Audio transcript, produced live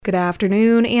Good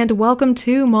afternoon and welcome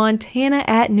to Montana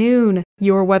at Noon.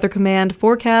 Your Weather Command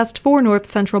forecast for north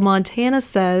central Montana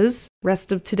says,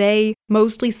 rest of today,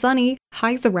 mostly sunny,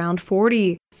 highs around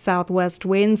 40. Southwest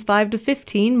winds 5 to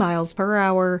 15 miles per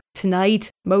hour.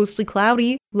 Tonight, mostly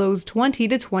cloudy, lows 20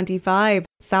 to 25.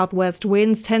 Southwest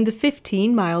winds 10 to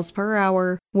 15 miles per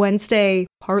hour. Wednesday,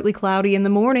 partly cloudy in the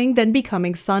morning, then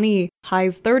becoming sunny.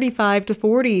 Highs 35 to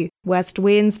 40. West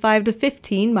winds 5 to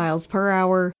 15 miles per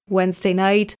hour. Wednesday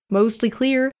night, mostly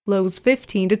clear, lows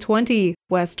 15 to 20.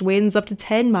 West winds up to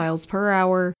 10 miles per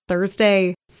hour.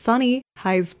 Thursday, sunny,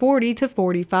 highs 40 to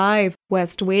 45.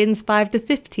 West winds 5 to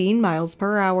 15 miles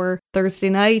per hour. Thursday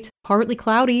night, partly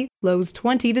cloudy, lows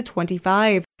 20 to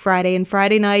 25. Friday and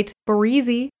Friday night,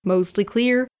 breezy, mostly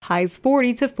clear, highs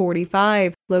 40 to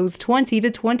 45, lows 20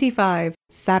 to 25.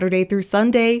 Saturday through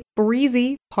Sunday,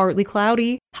 breezy, partly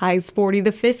cloudy, highs 40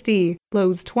 to 50,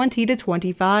 lows 20 to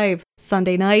 25.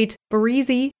 Sunday night,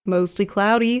 breezy, mostly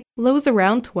cloudy, lows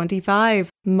around 25.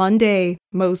 Monday,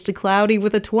 mostly cloudy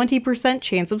with a 20%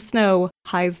 chance of snow,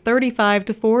 highs 35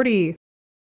 to 40.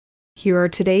 Here are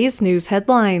today's news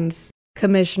headlines.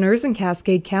 Commissioners in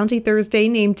Cascade County Thursday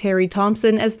named Terry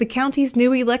Thompson as the county's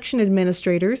new election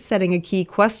administrator, setting a key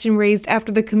question raised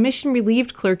after the commission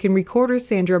relieved clerk and recorder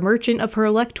Sandra Merchant of her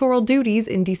electoral duties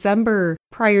in December.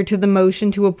 Prior to the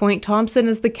motion to appoint Thompson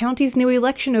as the county's new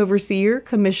election overseer,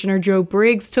 Commissioner Joe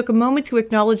Briggs took a moment to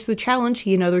acknowledge the challenge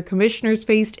he and other commissioners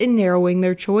faced in narrowing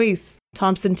their choice.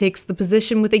 Thompson takes the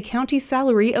position with a county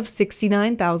salary of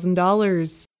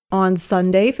 $69,000. On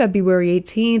Sunday, February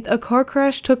 18th, a car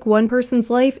crash took one person's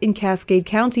life in Cascade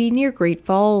County near Great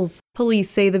Falls. Police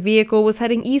say the vehicle was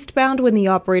heading eastbound when the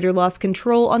operator lost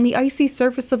control on the icy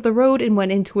surface of the road and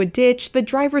went into a ditch. The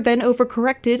driver then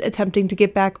overcorrected, attempting to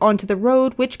get back onto the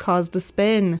road, which caused a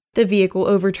spin. The vehicle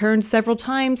overturned several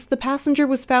times. The passenger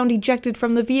was found ejected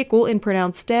from the vehicle and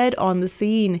pronounced dead on the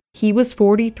scene. He was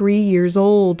 43 years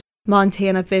old.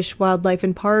 Montana Fish, Wildlife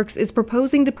and Parks is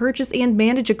proposing to purchase and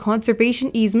manage a conservation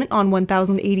easement on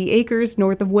 1,080 acres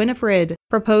north of Winifred.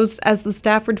 Proposed as the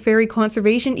Stafford Ferry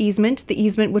Conservation Easement, the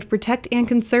easement would protect and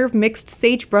conserve mixed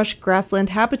sagebrush grassland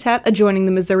habitat adjoining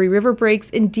the Missouri River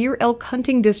breaks in deer elk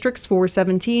hunting districts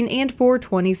 417 and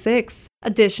 426.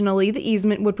 Additionally, the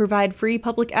easement would provide free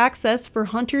public access for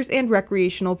hunters and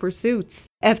recreational pursuits.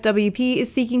 FWP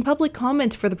is seeking public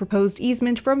comment for the proposed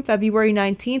easement from February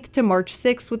 19th to March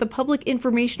 6th with a public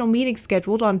informational meeting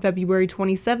scheduled on February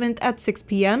 27th at 6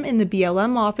 p.m. in the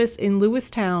BLM office in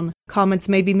Lewistown. Comments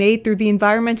may be made through the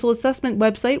Environmental Assessment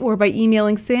website or by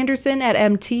emailing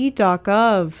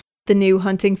sanderson@mt.gov. The new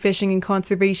hunting, fishing, and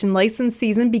conservation license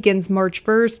season begins March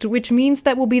 1st, which means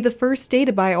that will be the first day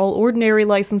to buy all ordinary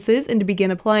licenses and to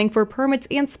begin applying for permits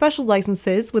and special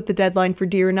licenses, with the deadline for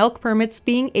deer and elk permits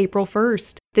being April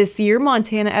 1st. This year,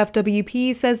 Montana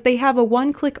FWP says they have a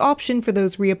one-click option for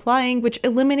those reapplying, which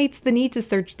eliminates the need to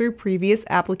search through previous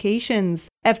applications.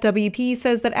 FWP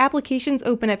says that applications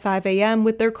open at 5 a.m.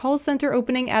 with their call center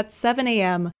opening at 7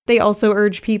 a.m. They also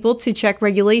urge people to check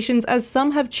regulations as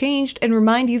some have changed and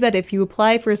remind you that if you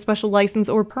apply for a special license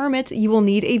or permit, you will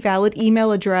need a valid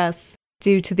email address.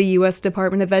 Due to the U.S.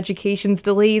 Department of Education's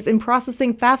delays in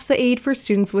processing FAFSA aid for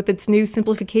students with its new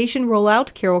simplification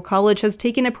rollout, Carroll College has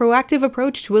taken a proactive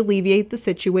approach to alleviate the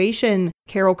situation.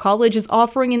 Carroll College is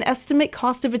offering an estimate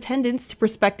cost of attendance to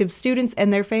prospective students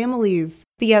and their families.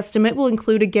 The estimate will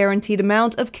include a guaranteed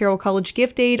amount of Carroll College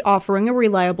gift aid, offering a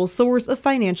reliable source of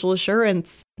financial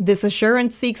assurance. This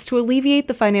assurance seeks to alleviate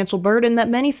the financial burden that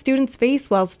many students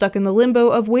face while stuck in the limbo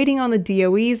of waiting on the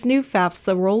DOE's new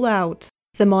FAFSA rollout.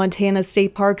 The Montana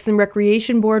State Parks and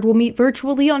Recreation Board will meet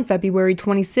virtually on February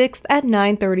 26th at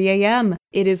 9:30 a.m.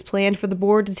 It is planned for the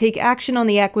board to take action on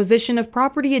the acquisition of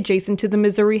property adjacent to the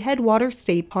Missouri Headwater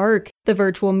State Park. The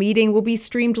virtual meeting will be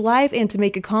streamed live, and to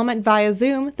make a comment via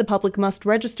Zoom, the public must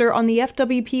register on the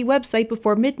FWP website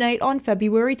before midnight on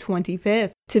February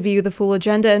 25th. To view the full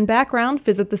agenda and background,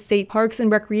 visit the State Parks and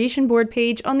Recreation Board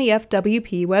page on the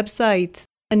FWP website.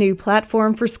 A new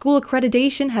platform for school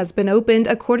accreditation has been opened,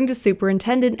 according to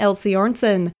Superintendent Elsie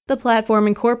Arnson. The platform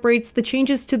incorporates the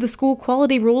changes to the school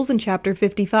quality rules in Chapter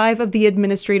 55 of the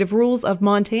Administrative Rules of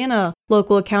Montana.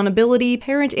 Local accountability,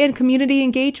 parent and community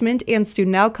engagement, and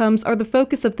student outcomes are the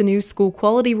focus of the new school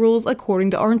quality rules,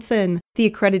 according to Arnson.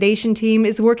 The accreditation team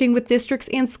is working with districts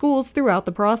and schools throughout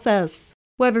the process.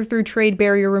 Whether through trade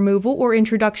barrier removal or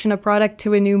introduction of product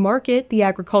to a new market, the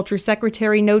Agriculture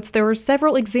Secretary notes there are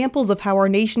several examples of how our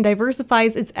nation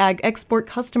diversifies its ag export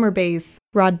customer base.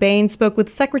 Rod Bain spoke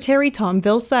with Secretary Tom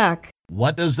Vilsack.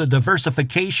 What does the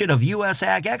diversification of U.S.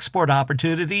 ag export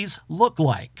opportunities look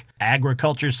like?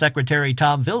 Agriculture Secretary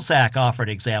Tom Vilsack offered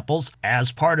examples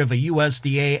as part of a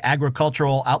USDA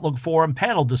Agricultural Outlook Forum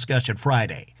panel discussion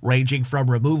Friday, ranging from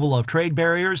removal of trade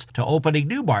barriers to opening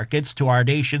new markets to our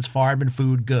nation's farm and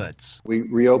food goods. We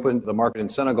reopened the market in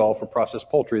Senegal for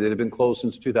processed poultry that had been closed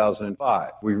since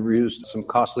 2005. We reduced some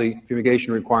costly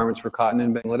fumigation requirements for cotton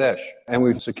in Bangladesh, and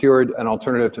we've secured an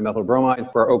alternative to methyl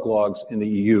bromide for our oak logs in the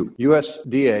EU.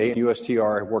 USDA and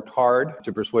USTR have worked hard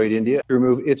to persuade India to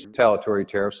remove its retaliatory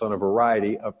tariffs on a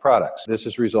variety of products. This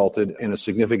has resulted in a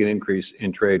significant increase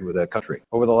in trade with that country.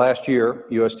 Over the last year,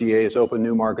 USDA has opened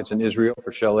new markets in Israel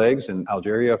for shell eggs and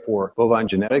Algeria for bovine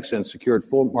genetics and secured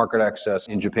full market access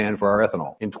in Japan for our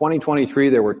ethanol. In 2023,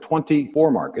 there were 24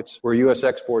 markets where U.S.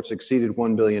 exports exceeded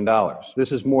 $1 billion.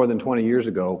 This is more than 20 years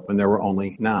ago when there were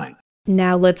only 9.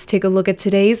 Now let's take a look at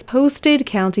today's posted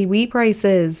county wheat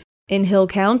prices. In Hill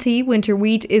County, winter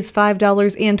wheat is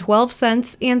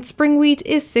 $5.12 and spring wheat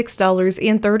is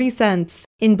 $6.30.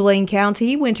 In Blaine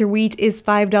County, winter wheat is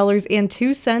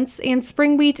 $5.02 and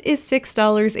spring wheat is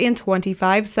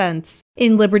 $6.25.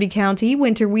 In Liberty County,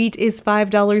 winter wheat is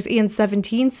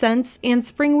 $5.17 and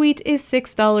spring wheat is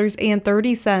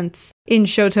 $6.30. In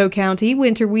Choteau County,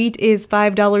 winter wheat is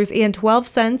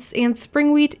 $5.12 and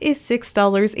spring wheat is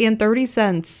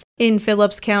 $6.30. In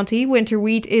Phillips County, winter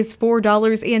wheat is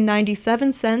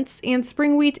 $4.97 and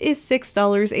spring wheat is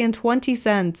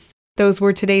 $6.20. Those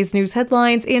were today's news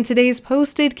headlines and today's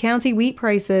posted county wheat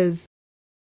prices.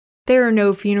 There are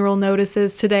no funeral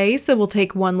notices today, so we'll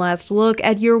take one last look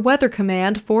at your Weather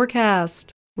Command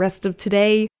forecast. Rest of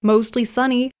today, mostly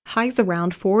sunny, highs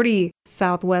around 40.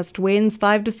 Southwest winds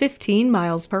 5 to 15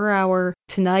 miles per hour.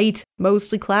 Tonight,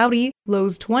 mostly cloudy,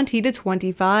 lows 20 to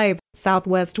 25.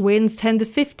 Southwest winds 10 to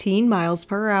 15 miles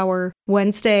per hour.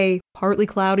 Wednesday, partly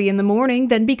cloudy in the morning,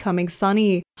 then becoming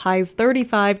sunny. Highs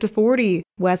 35 to 40.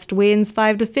 West winds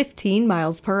 5 to 15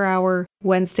 miles per hour.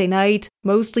 Wednesday night,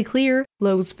 mostly clear,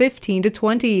 lows 15 to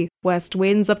 20. West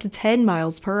winds up to 10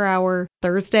 miles per hour.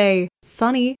 Thursday,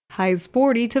 sunny, highs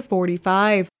 40 to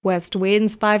 45. West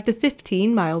winds 5 to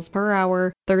 15 miles per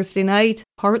hour. Thursday night,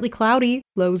 partly cloudy,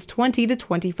 lows 20 to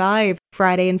 25.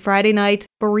 Friday and Friday night,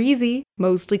 breezy,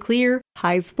 mostly clear,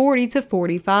 highs 40 to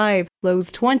 45,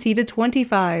 lows 20 to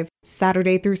 25.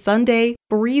 Saturday through Sunday,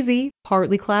 breezy,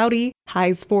 partly cloudy,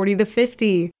 highs 40 to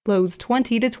 50, lows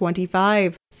 20 to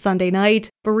 25. Sunday night,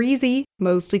 breezy,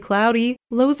 mostly cloudy,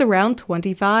 lows around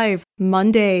 25.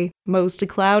 Monday, mostly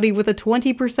cloudy with a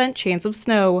 20% chance of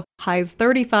snow, highs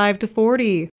 35 to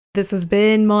 40. This has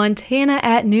been Montana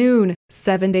at Noon.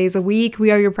 7 days a week,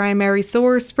 we are your primary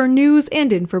source for news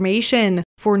and information.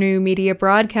 For New Media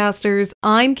Broadcasters,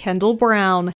 I'm Kendall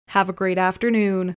Brown. Have a great afternoon.